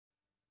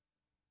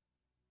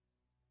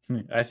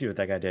I see what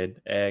that guy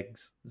did.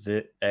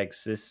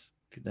 Exis.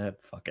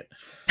 Fuck it.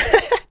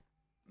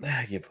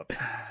 I give up.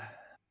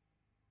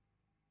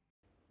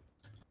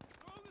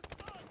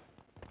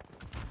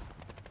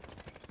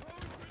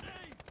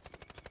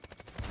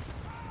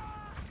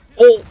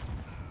 Oh!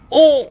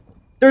 Oh!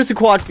 There's the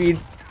quad feed.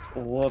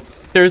 What?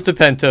 There's the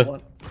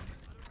penta.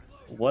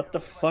 What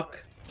the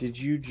fuck did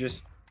you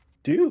just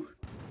do?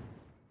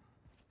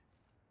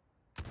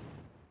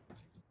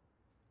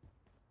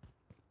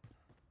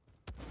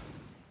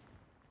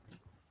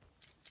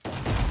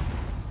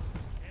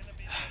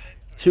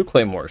 Two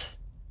claymores.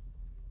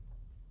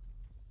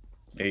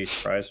 Are you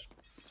surprised?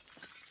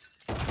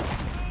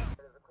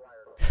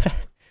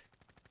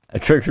 I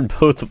triggered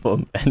both of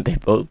them, and they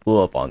both blew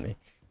up on me.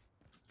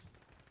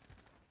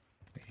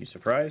 Are you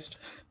surprised?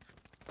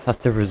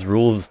 Thought there was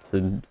rules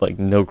to, like,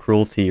 no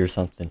cruelty or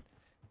something.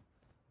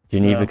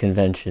 Geneva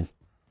Convention.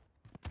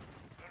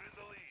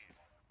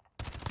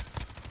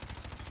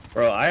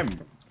 Bro, I'm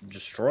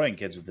destroying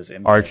kids with this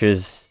M.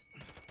 Arches,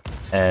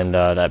 and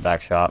that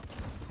back shop.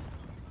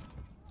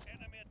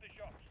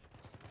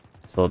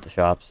 Still at the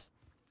shops.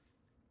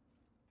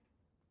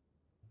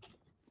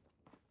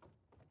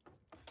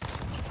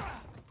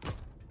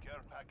 Care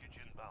package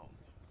inbound.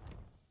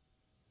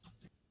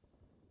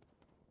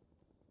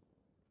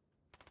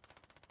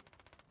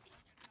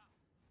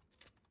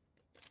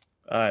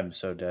 I'm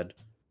so dead.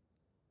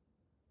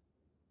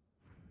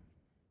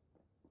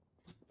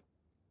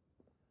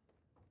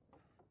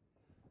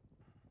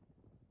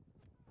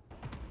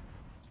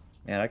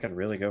 Man, I could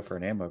really go for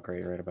an ammo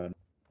crate right about now.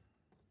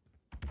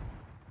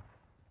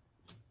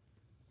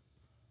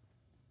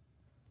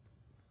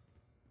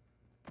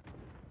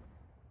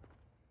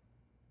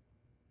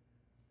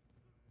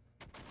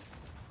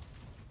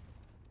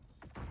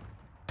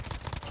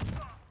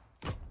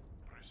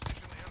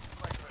 Precision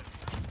airstrike ready.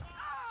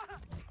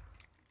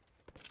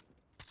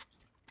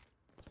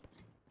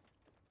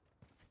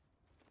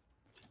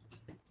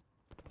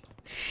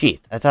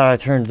 Shit, I thought I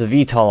turned the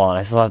VTOL on.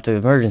 I still have the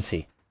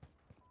emergency.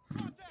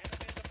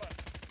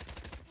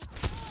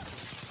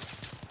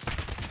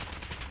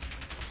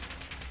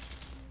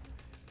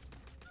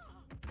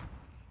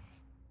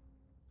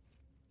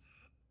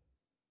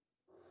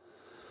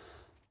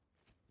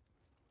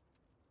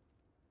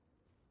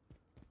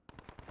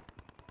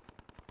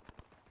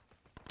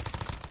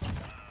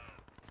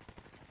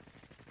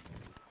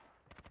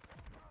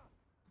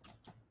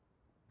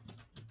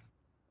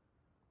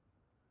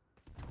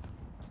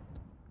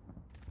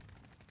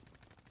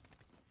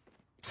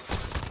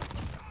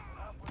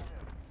 Halfway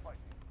there.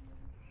 Fighting.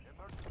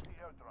 Emergency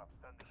airdrop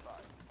standing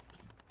by.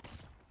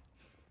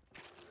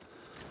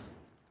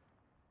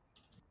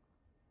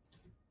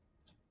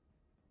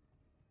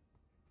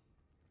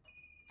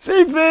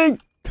 Same thing!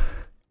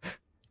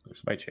 Is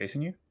somebody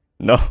chasing you?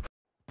 No.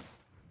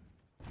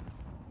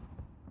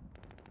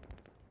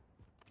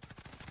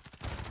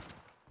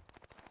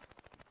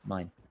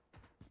 Mine.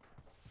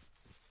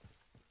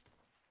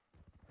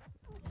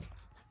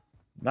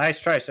 Nice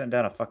try setting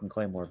down a fucking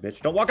claymore,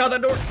 bitch. Don't walk out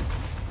that door!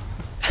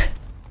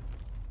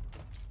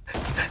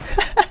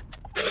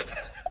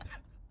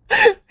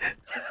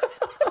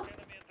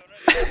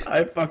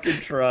 I fucking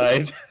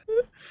tried.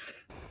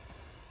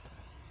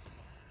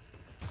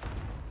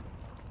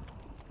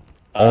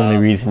 Only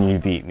reason you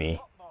beat me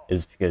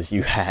is because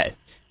you had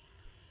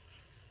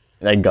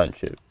that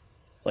gunship.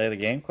 Play the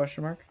game?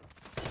 Question mark.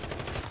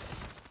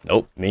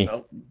 Nope, me.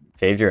 Nope.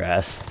 Saved your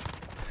ass.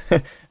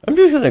 I'm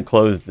just gonna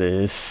close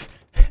this.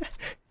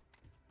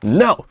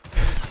 No!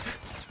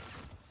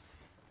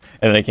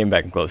 And then I came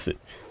back and closed it.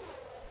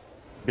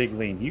 Big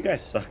lean. You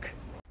guys suck.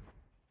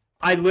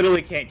 I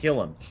literally can't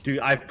kill him. Dude,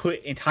 I've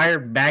put entire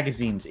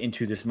magazines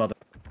into this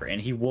motherfucker and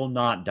he will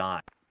not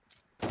die.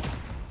 Enemy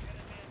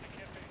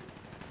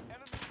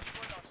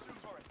destroyed our suit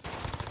turret.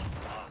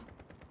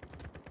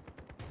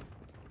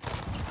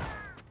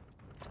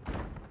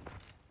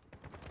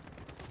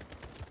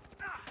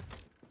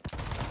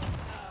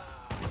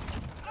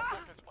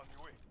 Rockets on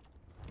your way.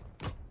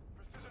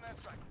 Precision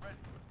airstrike ready.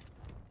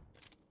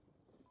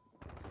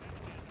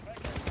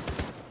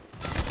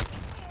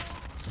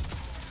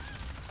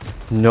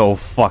 No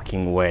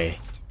fucking way.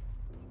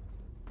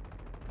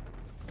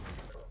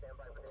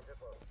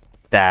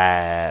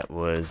 That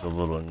was a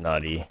little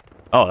nutty.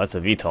 Oh, that's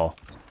a VTOL.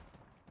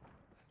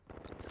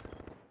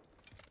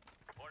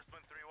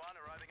 Horseman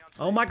 3-1 arriving on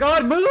Oh my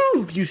god,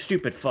 move, you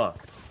stupid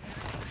fuck.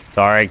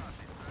 Sorry.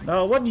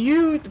 No, it wasn't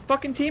you. The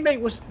fucking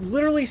teammate was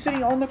literally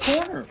sitting on the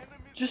corner.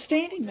 Just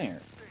standing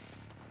there.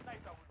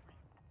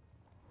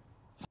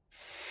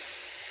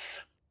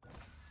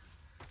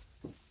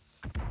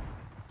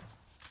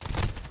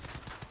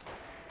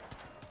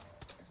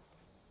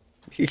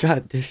 He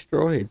got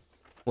destroyed.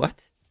 What?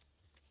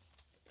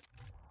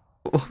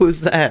 What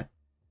was that?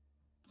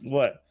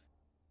 What?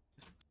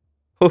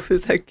 What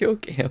was that kill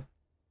cam?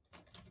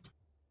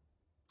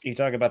 You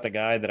talk about the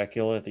guy that I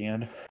killed at the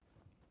end?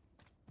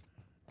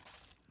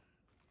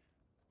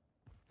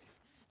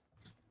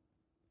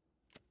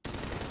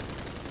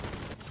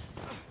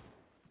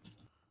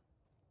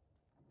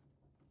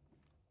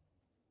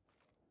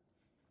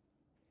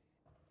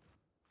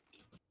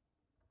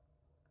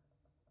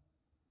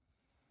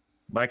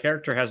 My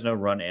character has no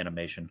run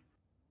animation.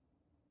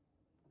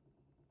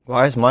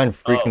 Why is mine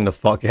freaking the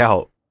fuck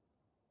out?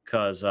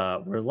 Because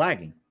we're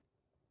lagging.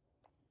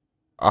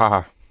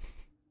 Ah.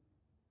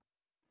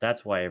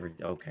 That's why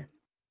okay.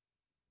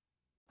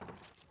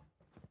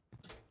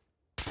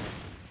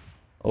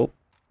 Oh,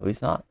 no,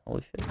 he's not.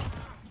 Holy shit.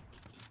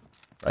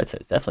 Right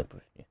side's definitely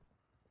pushing you.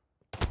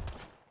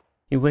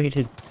 He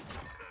waited.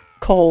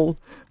 Cole.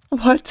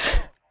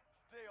 What?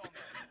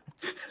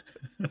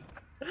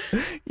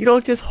 You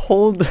don't just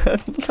hold them.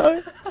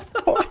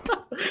 What?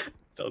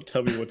 Don't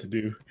tell me what to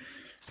do.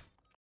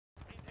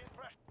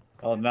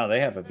 Oh, no, they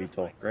have a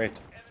VTOL. Great.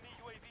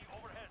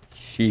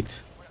 Sheet.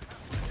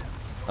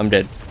 I'm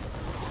dead.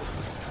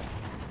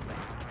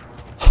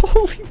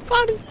 Holy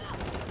body!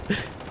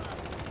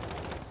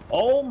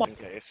 Oh my.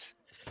 Case.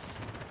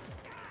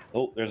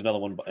 Oh, there's another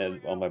one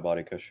on my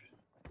body, Kush.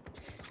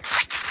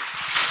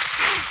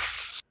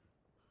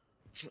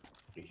 Are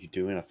you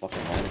doing a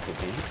fucking line of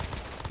cocaine?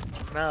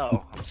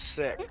 No, I'm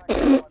sick.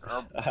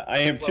 I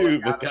am too,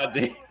 but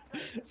goddamn,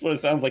 that's what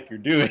it sounds like you're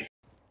doing.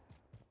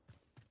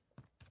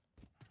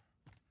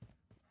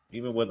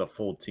 Even with a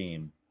full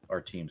team,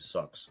 our team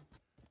sucks.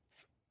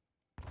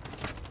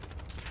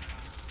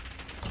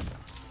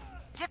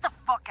 Get the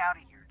fuck out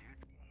of here,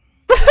 dude.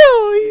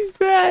 Oh, he's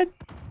bad.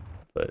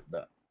 But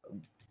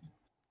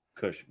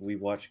Kush, we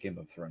watched Game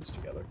of Thrones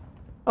together.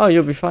 Oh,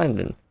 you'll be fine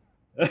then.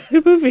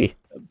 Good movie.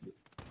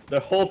 The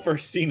whole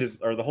first scene is,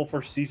 or the whole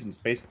first season is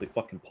basically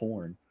fucking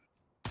porn.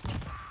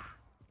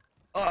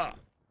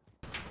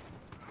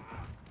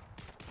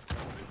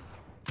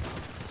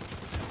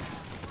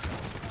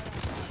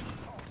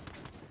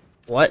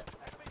 What?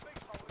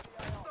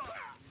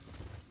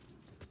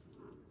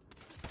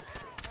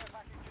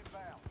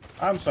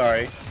 I'm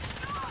sorry.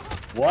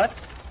 What?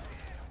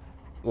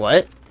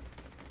 What?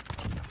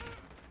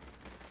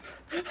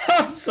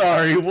 I'm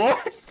sorry,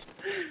 what?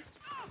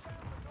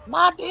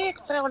 My dick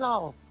fell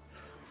off.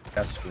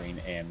 Test screen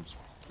and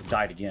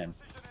died again.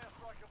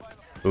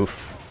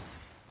 Oof.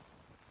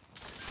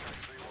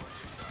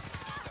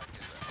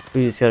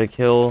 We just gotta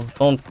kill.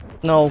 Don't.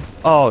 No.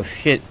 Oh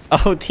shit.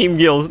 Oh, Team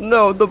Gills.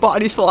 No, the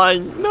body's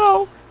flying.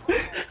 No.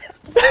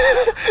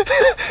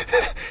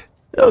 That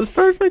was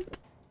perfect.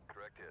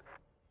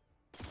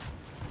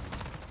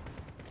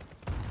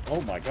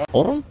 Oh my god.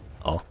 Hold on.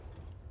 Oh.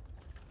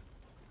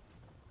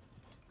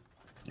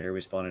 They're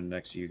respawning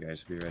next to you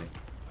guys. Be ready. We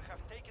have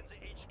taken the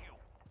HQ.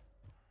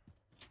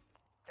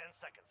 10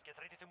 seconds. Get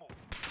ready to move.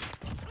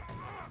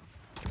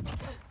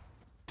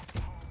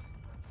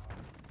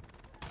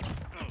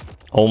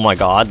 Oh my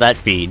god, that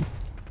feed.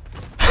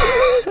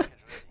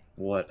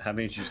 What? How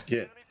many did you just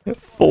get?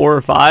 4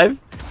 or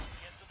 5?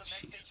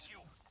 Jesus.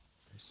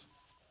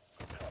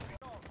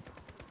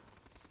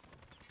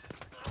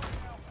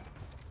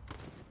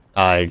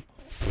 I.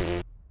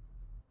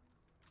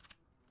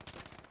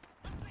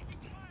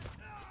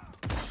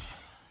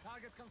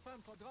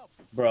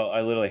 Bro,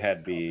 I literally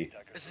had B.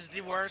 This is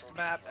the worst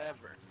map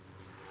ever.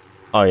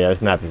 Oh yeah,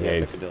 this map is Yeah,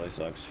 AIDS. Piccadilly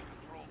sucks.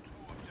 Control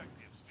 2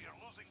 objectives. We are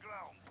losing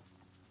ground.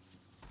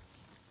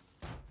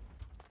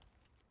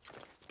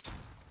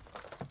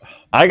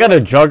 I got a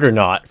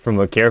Juggernaut from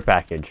a care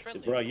package.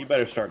 Friendly. Bro, you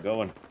better start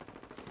going.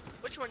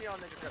 Which one of y'all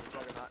niggas got the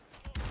juggernaut?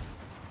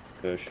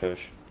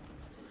 Kush.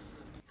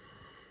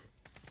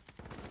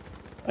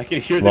 I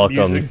can hear the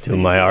Welcome music. to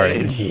my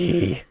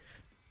RNG.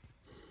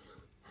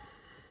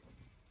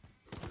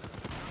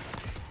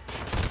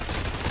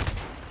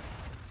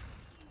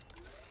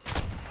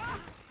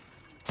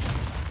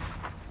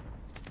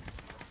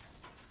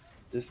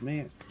 This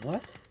man,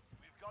 what?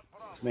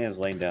 This man is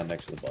laying down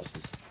next to the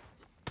buses.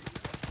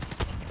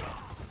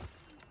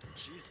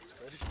 Jesus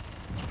Christ.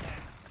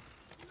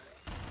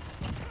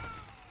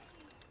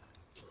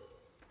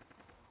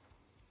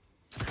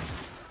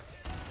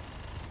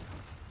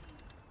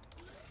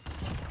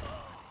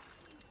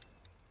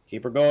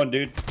 Keep her going,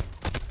 dude.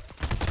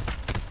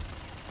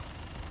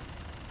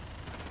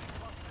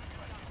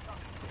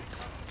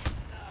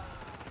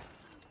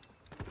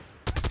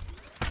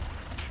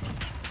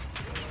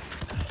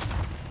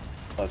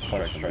 Let's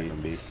strike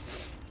and beat.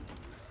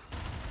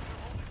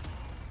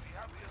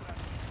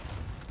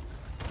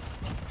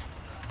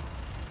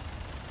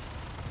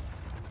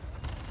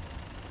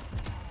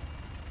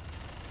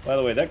 By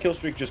the way, that kill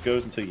streak just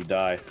goes until you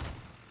die.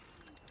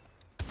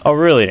 Oh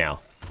really now?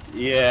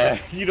 Yeah,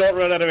 you don't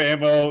run out of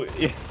ammo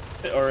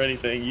or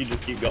anything. You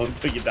just keep going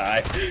until you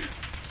die.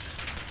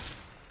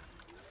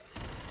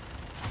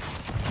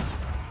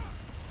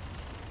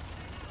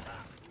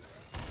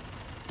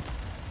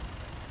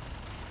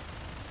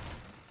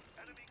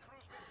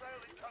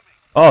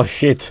 Oh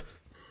shit.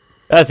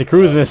 That's a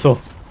cruise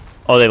missile.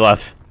 Oh, they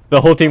left.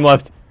 The whole team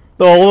left.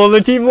 The whole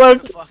other team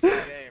left. Fucking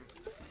game.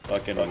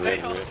 Fucking They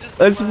rip. all just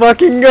Let's left.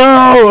 fucking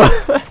go.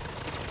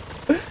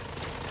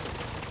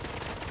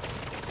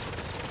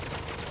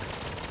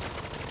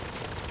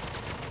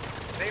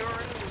 They were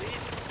in the lead.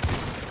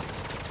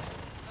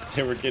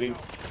 They were getting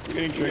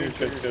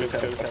triggered because they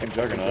had a fucking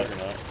juggernaut.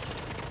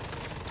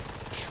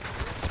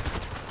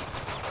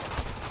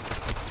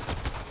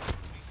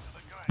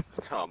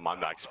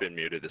 Mac's been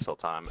muted this whole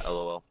time.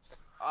 LOL.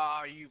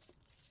 Ah, you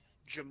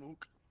jamook.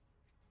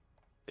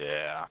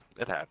 Yeah,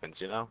 it happens,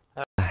 you know.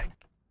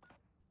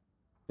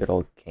 Good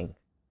old king.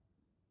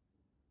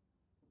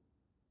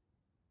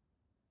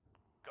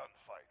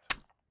 Gunfight.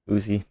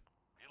 Uzi.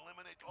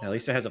 Eliminate all At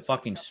least it has a enemies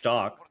fucking and capture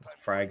stock. overtime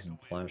It's frags to and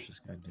win. flashes.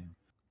 Goddamn.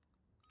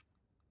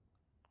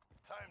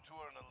 Time to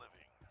earn a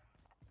living.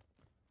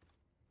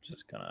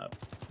 Just gonna.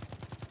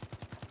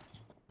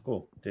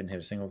 Cool. Didn't hit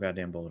a single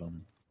goddamn bullet on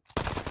him.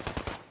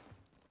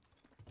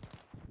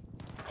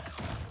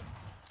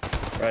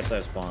 Right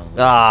side spawn.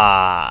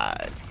 Ah,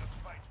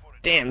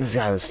 damn, this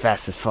guy was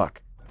fast as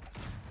fuck.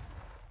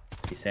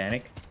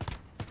 Sanic.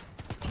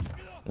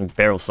 He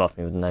barrel stuffed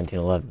me with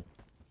 1911.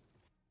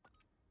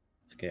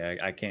 It's okay.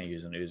 I can't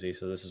use an Uzi,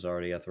 so this is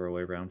already a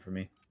throwaway round for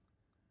me.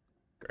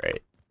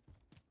 Great.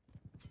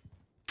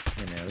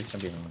 Yeah, man, at least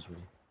I'm being honest with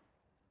you.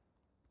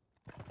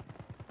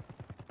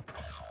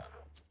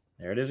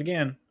 There it is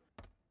again.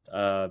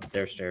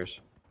 There's stairs.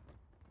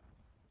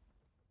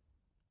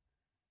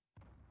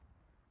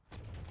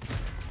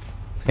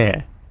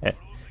 Yeah. We're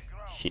losing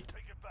ground. Shit.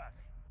 Take it back.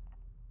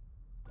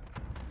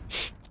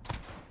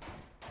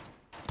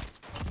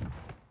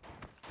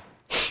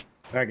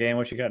 Alright, game,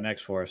 what you got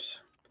next for us?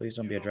 Please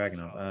don't be a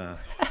Dragunov.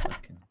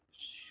 Fucking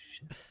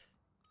shit.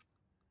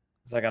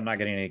 It's like I'm not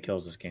getting any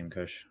kills this game,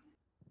 Kush.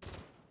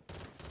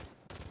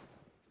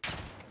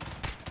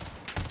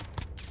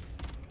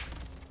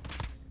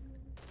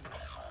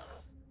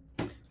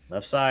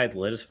 Left side,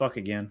 lit as fuck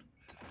again.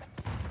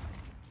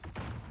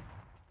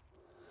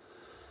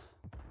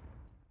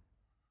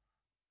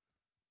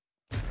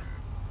 We're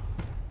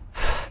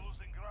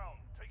losing ground.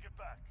 Take it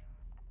back.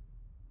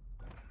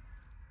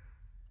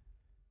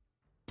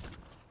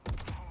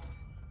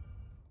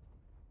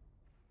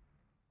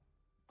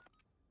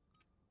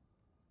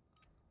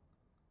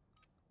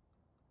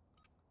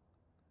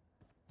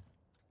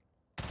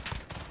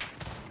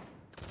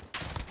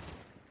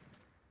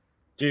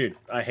 Dude,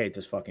 I hate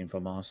this fucking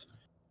FAMAS.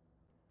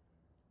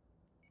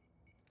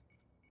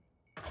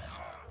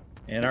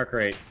 In our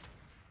crate.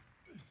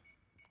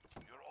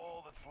 You're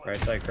all that's left. Right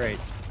side crate.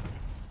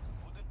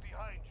 Put it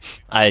behind you.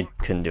 I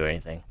couldn't do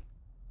anything.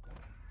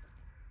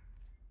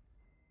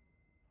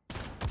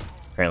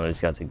 Apparently,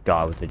 just got the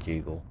god with the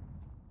jiggle.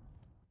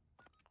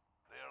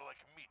 They are like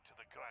meat to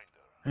the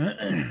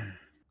grinder.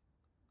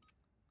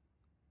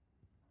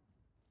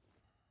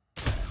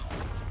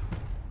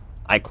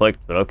 I clicked,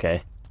 but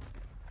okay.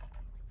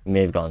 He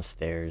may have gone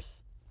stairs.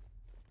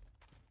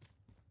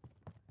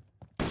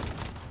 They're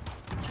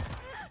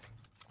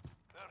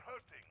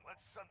hurting.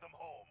 Let's send them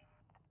home.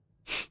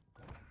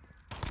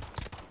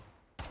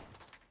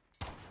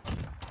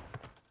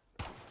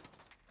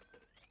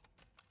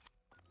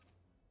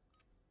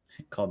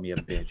 Call me a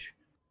bitch.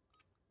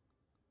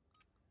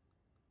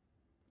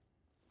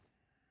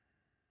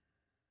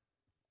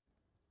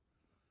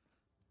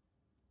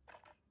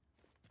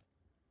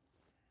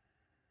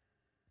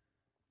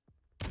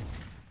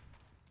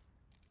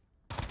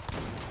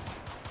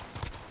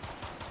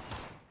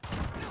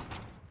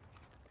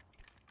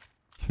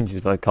 He's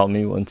about to call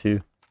me one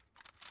too.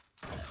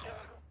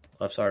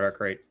 Left side our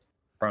crate.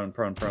 Prone,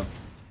 prone, prone.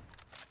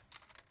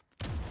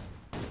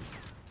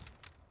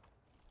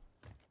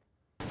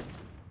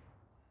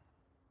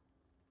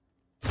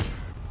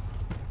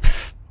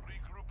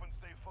 Regroup and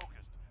stay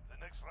focused. The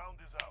next round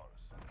is ours.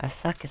 I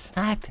suck at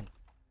sniping.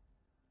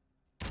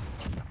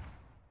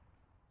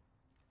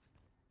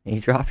 He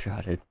drop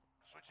shotted.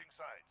 Switching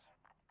sides.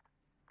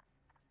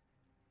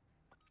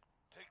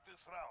 Take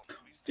this round.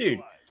 We stay Dude,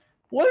 alive.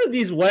 what are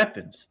these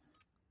weapons?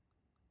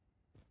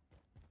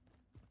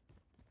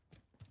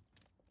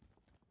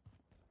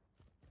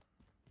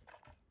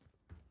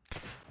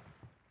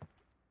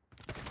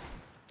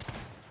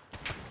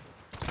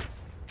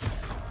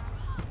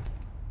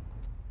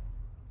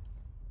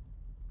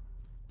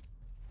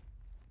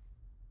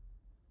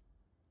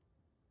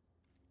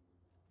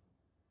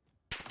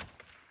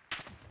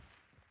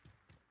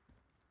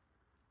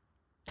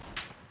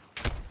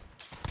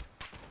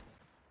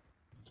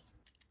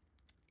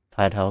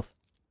 Tied health.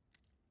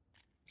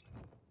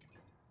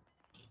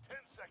 10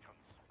 seconds.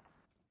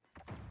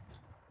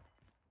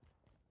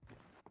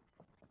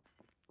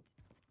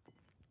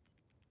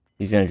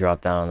 He's gonna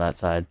drop down on that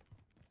side.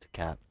 It's a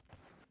cap.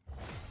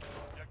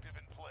 Objective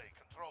in play.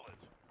 Control it.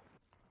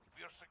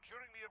 We are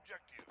securing the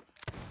objective.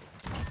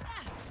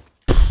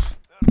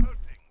 They're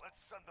hurting. Let's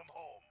send them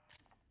home.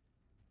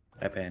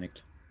 I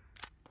panicked.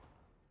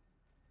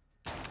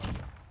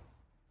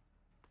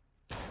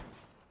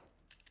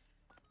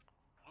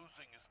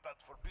 Losing is bad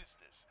for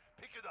business.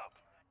 Pick it up.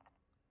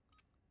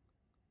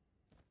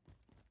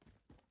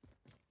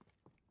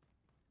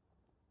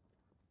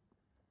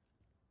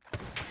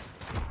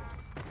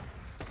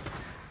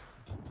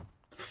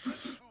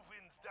 Two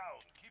wins down.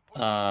 Keep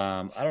pushing.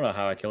 I don't know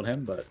how I killed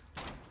him, but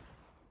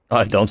Oh,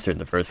 I dumpstered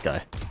the first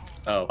guy.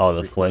 Oh,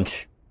 the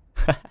flinch.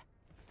 Losing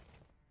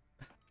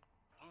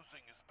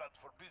is bad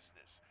for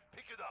business.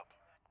 Pick it up.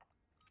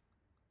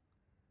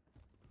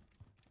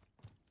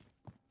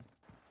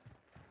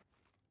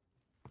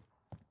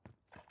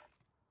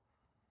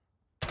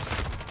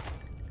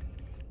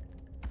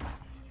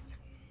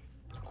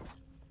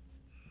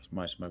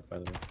 my smoke, by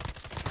the way. 3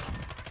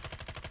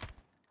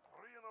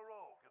 in a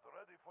row. Get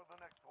ready for the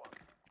next one.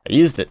 I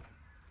used it.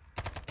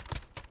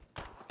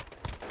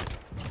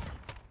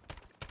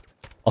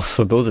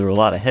 Also, those are a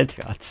lot of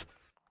headshots.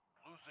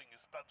 Losing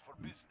is bad for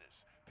business.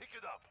 Pick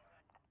it up.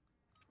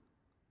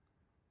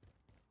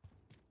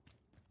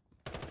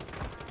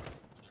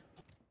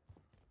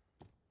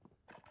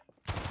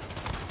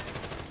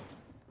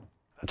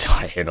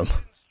 I hit him.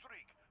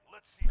 Streak.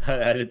 Let's see.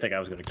 I didn't think I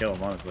was gonna kill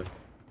him, honestly.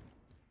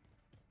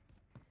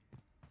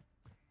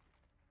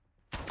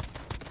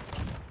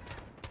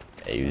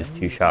 He was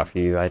too shot for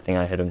you. I think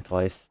I hit him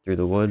twice through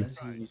the Why wood. is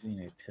he using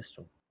a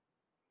pistol?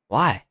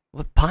 Why?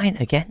 What, pine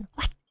again?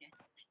 What?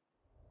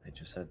 I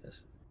just said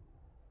this.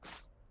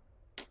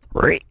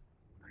 Great.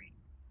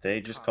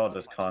 They just called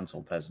us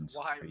console peasants.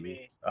 Why Are you-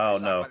 me? Oh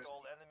It's not no. my-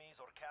 All enemies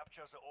or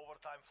capture the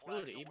overtime Ooh,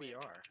 flag the to win.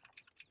 EBR.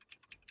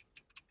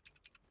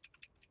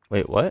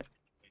 Wait, what?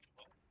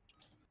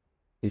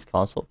 These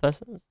console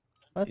peasants?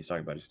 He's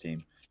talking about his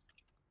team.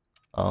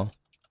 Oh.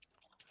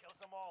 Kill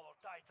them all or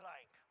die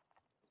trying.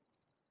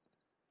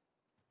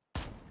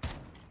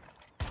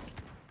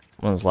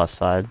 One's left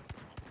side.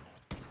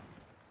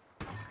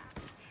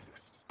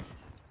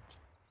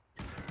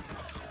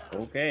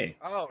 Okay.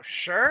 Oh,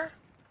 sure?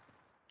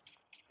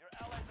 Your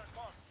allies are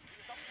gone.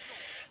 It is up to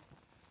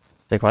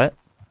you. Stay quiet.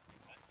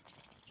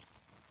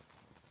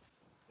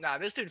 Nah,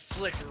 this dude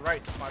flicked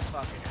right to my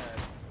fucking head.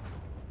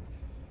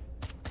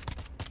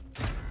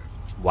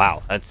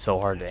 Wow, that's so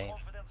hard to aim.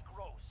 Confidence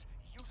grows.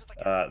 Use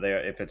it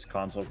again. If it's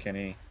console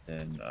Kenny,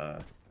 then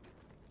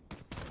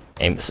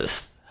Aim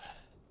assist.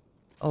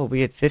 Oh,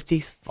 we had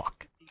 50s?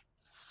 Fuck.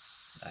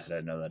 I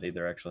didn't know that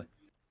either, actually.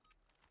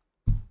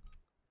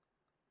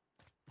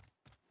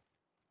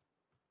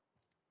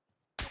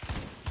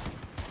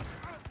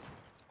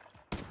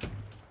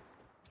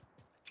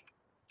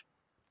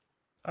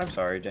 I'm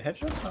sorry, did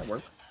headshots not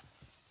work?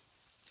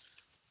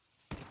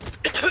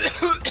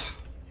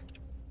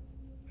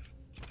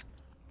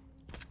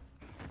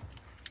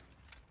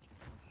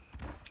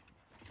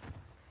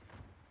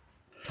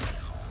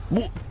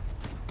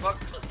 Fuck.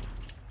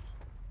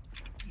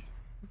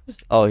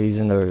 Oh, he's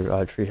in the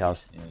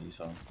treehouse. Yeah, you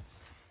saw him.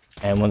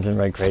 And one's in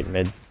red crate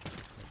mid.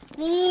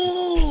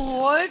 Ooh,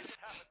 what?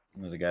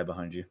 There's a guy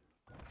behind you.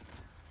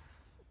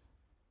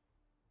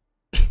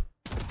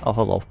 Oh,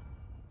 hello.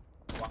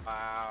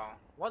 Wow.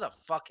 What a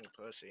fucking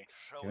pussy.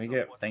 Can we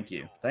get... Thank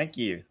you. Thank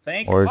you.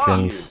 Thank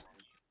Origins.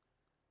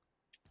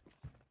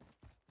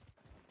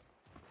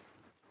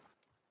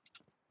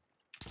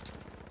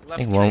 I Left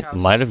think one treehouse.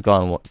 might have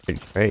gone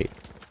red crate.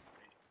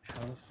 you.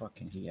 How the fuck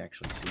can he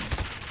actually see me?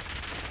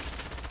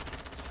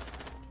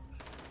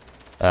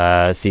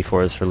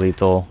 C4 is for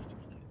lethal.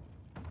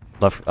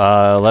 Left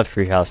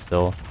treehouse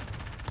still.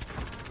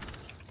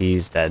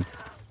 He's dead.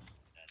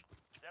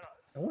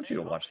 I want you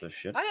to watch this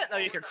shit. I didn't know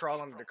you could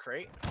crawl under the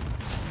crate.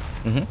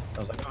 Mm-hmm. I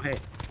was like, oh hey.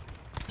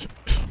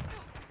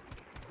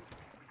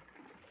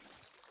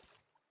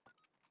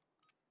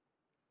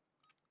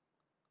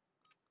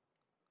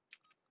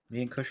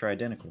 Me and Kush are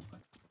identical.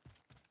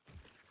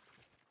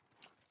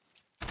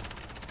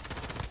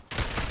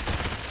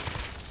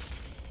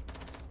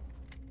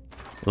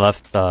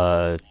 Left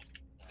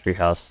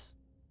treehouse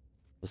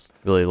was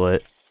really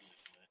lit.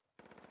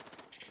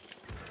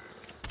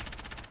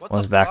 What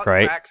One's the back fuck?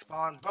 right. Back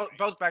spawn.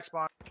 Both back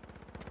spawn.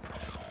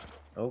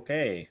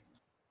 Okay.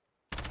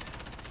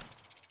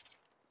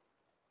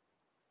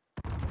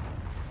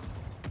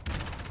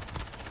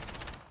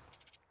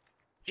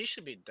 He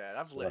should be dead.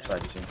 I've lit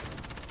Left him. side, you see.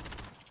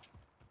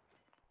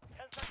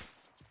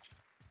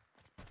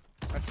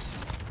 That's...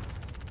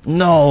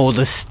 No,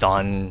 the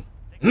stun.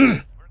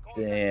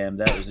 Damn,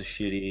 that was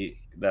shitty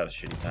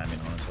timing,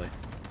 honestly.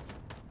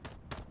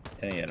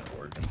 And he had an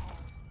origin.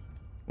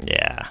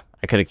 Yeah,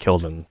 I could have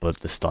killed him, but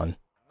the stun.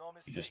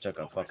 You just took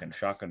a fucking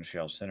shotgun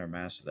shell center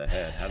mass to the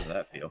head. How did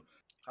that feel?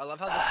 I love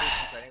how this dude's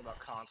complaining about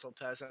console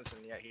peasants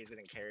and yet he's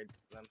getting carried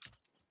to them.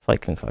 It's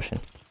like concussion.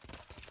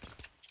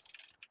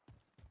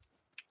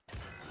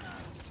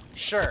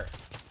 Sure.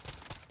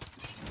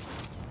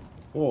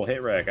 Cool,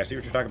 hit wreck. I see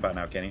what you're talking about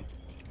now, Kenny.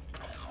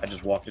 I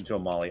just walked into a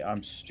molly.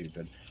 I'm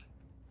stupid.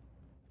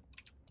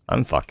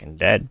 I'm fucking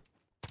dead.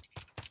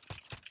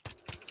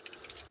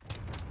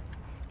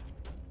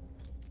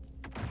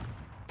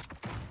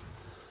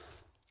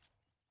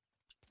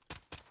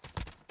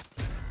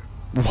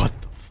 What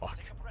the fuck?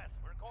 Take a breath.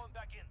 We're going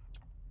back in.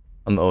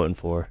 I'm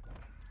 0-4.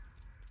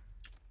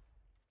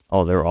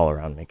 Oh, they're all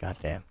around me.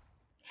 Goddamn.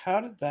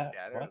 How did that?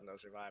 Yeah, there What? was no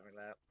surviving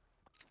that.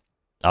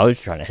 I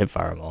was trying to hip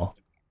fire them all.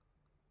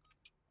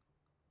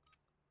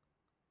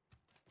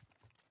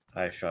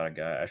 I shot a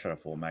guy. I shot a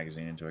full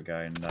magazine into a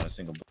guy, and not a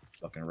single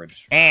fucking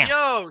register.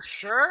 Yo,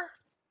 sure?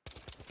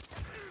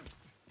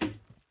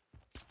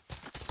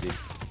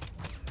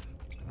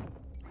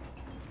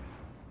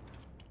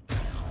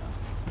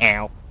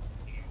 Ow.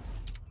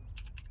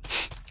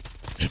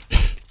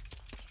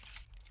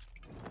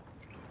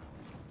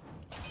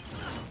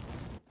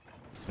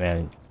 This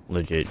man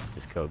legit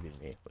just Kobe'd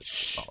me with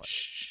the bullet.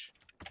 Shh.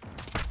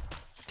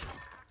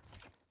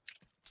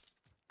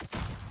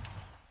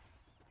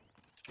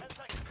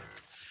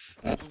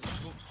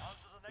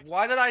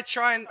 Why did I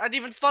try and... I didn't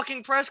even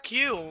fucking press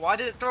Q. Why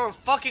did it throw a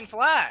fucking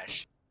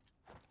flash?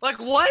 Like,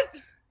 what?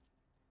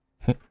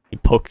 He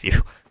poked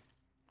you.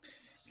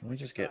 Can we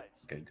just get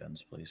good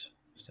guns, please?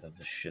 Instead of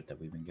the shit that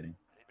we've been getting.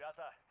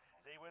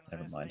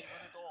 Never mind.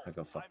 I'll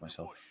go fuck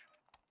myself.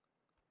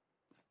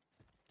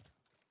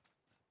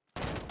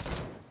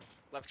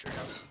 Left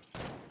treehouse.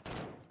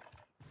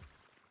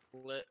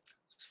 Lit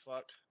as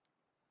fuck.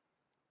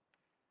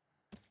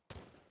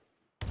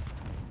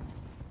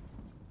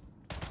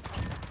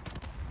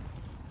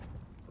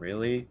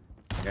 Really?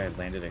 The guy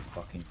landed a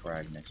fucking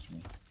frag next to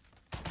me.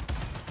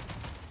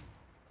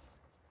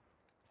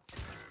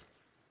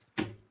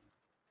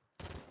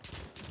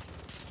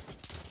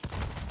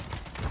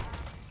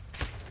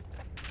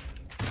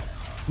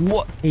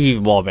 What? He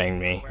wallbanged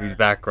me. He's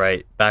back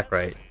right. Back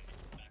right.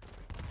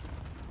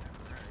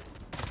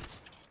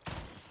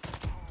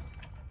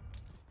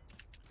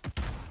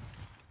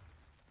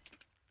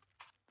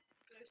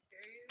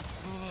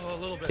 Oh, a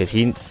little bit. Did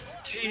he?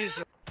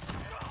 Jesus.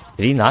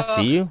 Did he not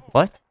see you?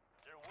 What?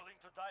 They're willing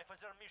to die for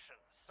their mission,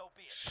 so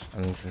be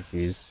it. I'm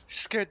confused.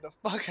 Scared the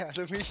fuck out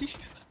of me.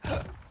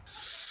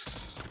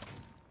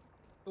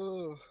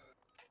 Oh.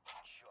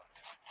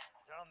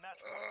 They're on match.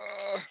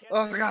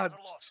 Oh god.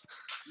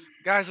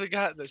 Guys, we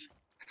got this.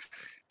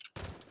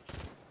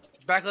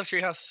 Back left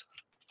treehouse.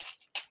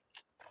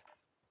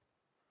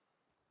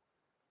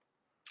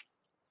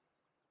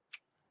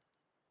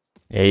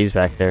 Yeah, he's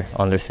back there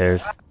on the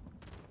stairs.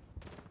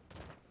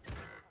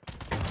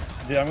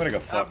 Dude, I'm gonna go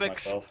fuck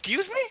myself.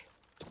 Excuse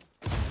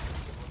me?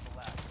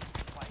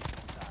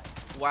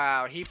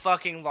 Wow, he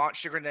fucking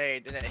launched a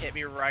grenade and it hit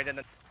me right in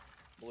the...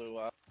 Blew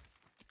up.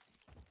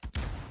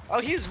 Oh,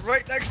 he's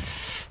right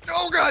next...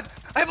 Oh god!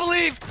 I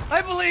believe!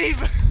 I believe!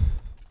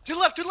 To the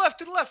left, to the left,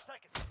 to the left!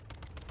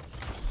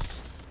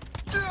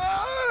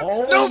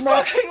 Oh No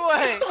my fucking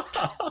way!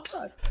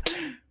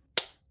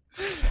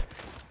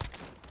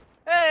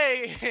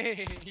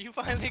 Hey! You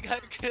finally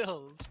got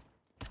kills.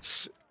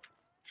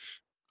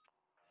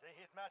 They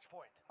hit match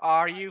point.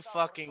 Are you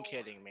fucking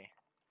kidding me?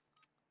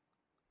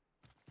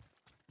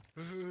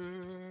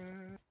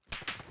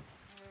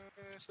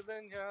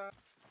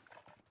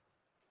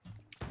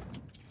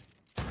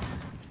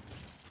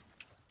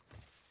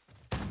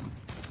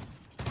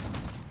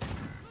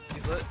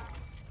 He's lit.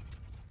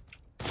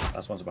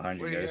 Last one's behind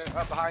you Where guys.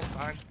 Up behind.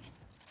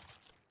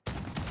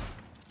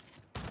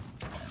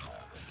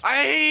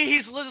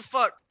 He's lit as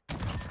fuck.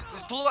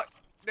 Just pull up.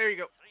 There you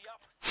go. 3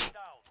 up, 3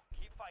 down.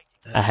 Keep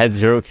fighting. I had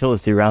 0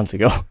 kills 2 rounds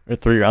ago, or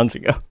 3 rounds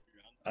ago.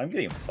 I'm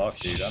getting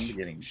fucked, dude. I'm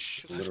getting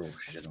literal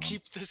shit Let's on.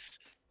 keep this.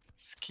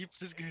 Let's keep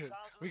this good.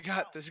 We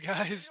got this,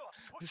 guys.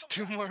 There's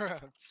 2 more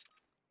rounds.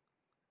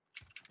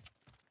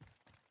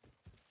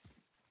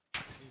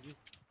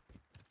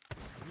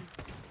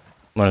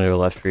 One of their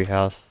left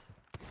treehouse.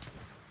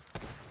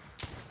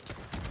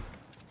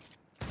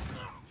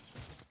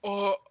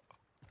 Oh.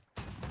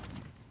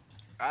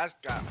 That's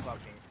got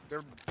fucking.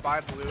 They're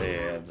by blue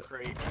Yeah,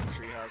 crate and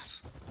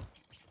treehouse.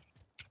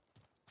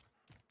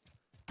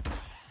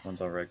 One's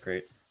all red,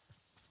 great.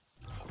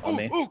 On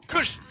me. Ooh,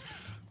 kush.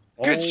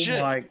 Good Oh shit.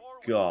 my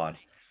god.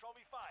 Show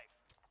me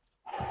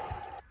 5.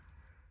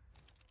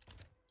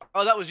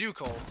 Oh, that was you,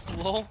 Cole.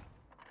 Lol.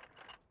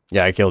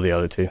 Yeah, I killed the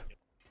other 2.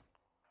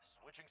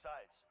 Switching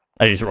sides.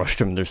 I just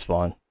rushed him their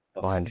spawn.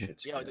 Behind him.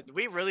 Shit's Yo, good. did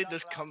we really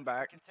just come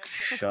back?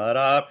 Shut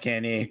up,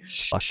 Kenny.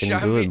 Fucking I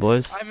do it, mean-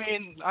 boys.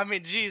 I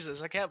mean,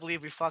 Jesus, I can't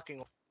believe we fucking.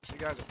 You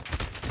guys are.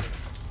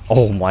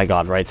 Oh my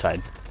god, right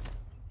side.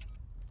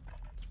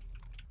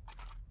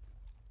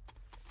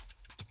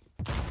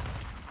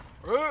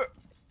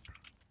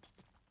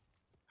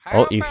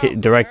 Oh, you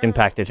hit direct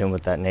impacted him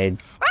with that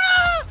nade.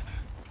 Ah!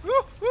 Woo,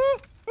 woo,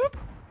 woo.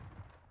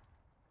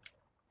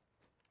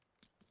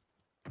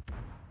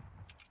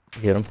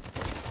 Hit him.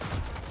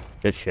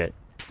 Good shit.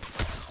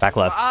 Back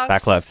left.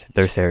 Back left.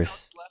 There's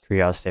stairs.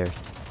 Treehouse stairs.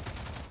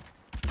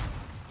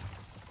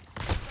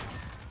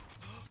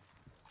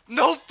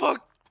 No fuck.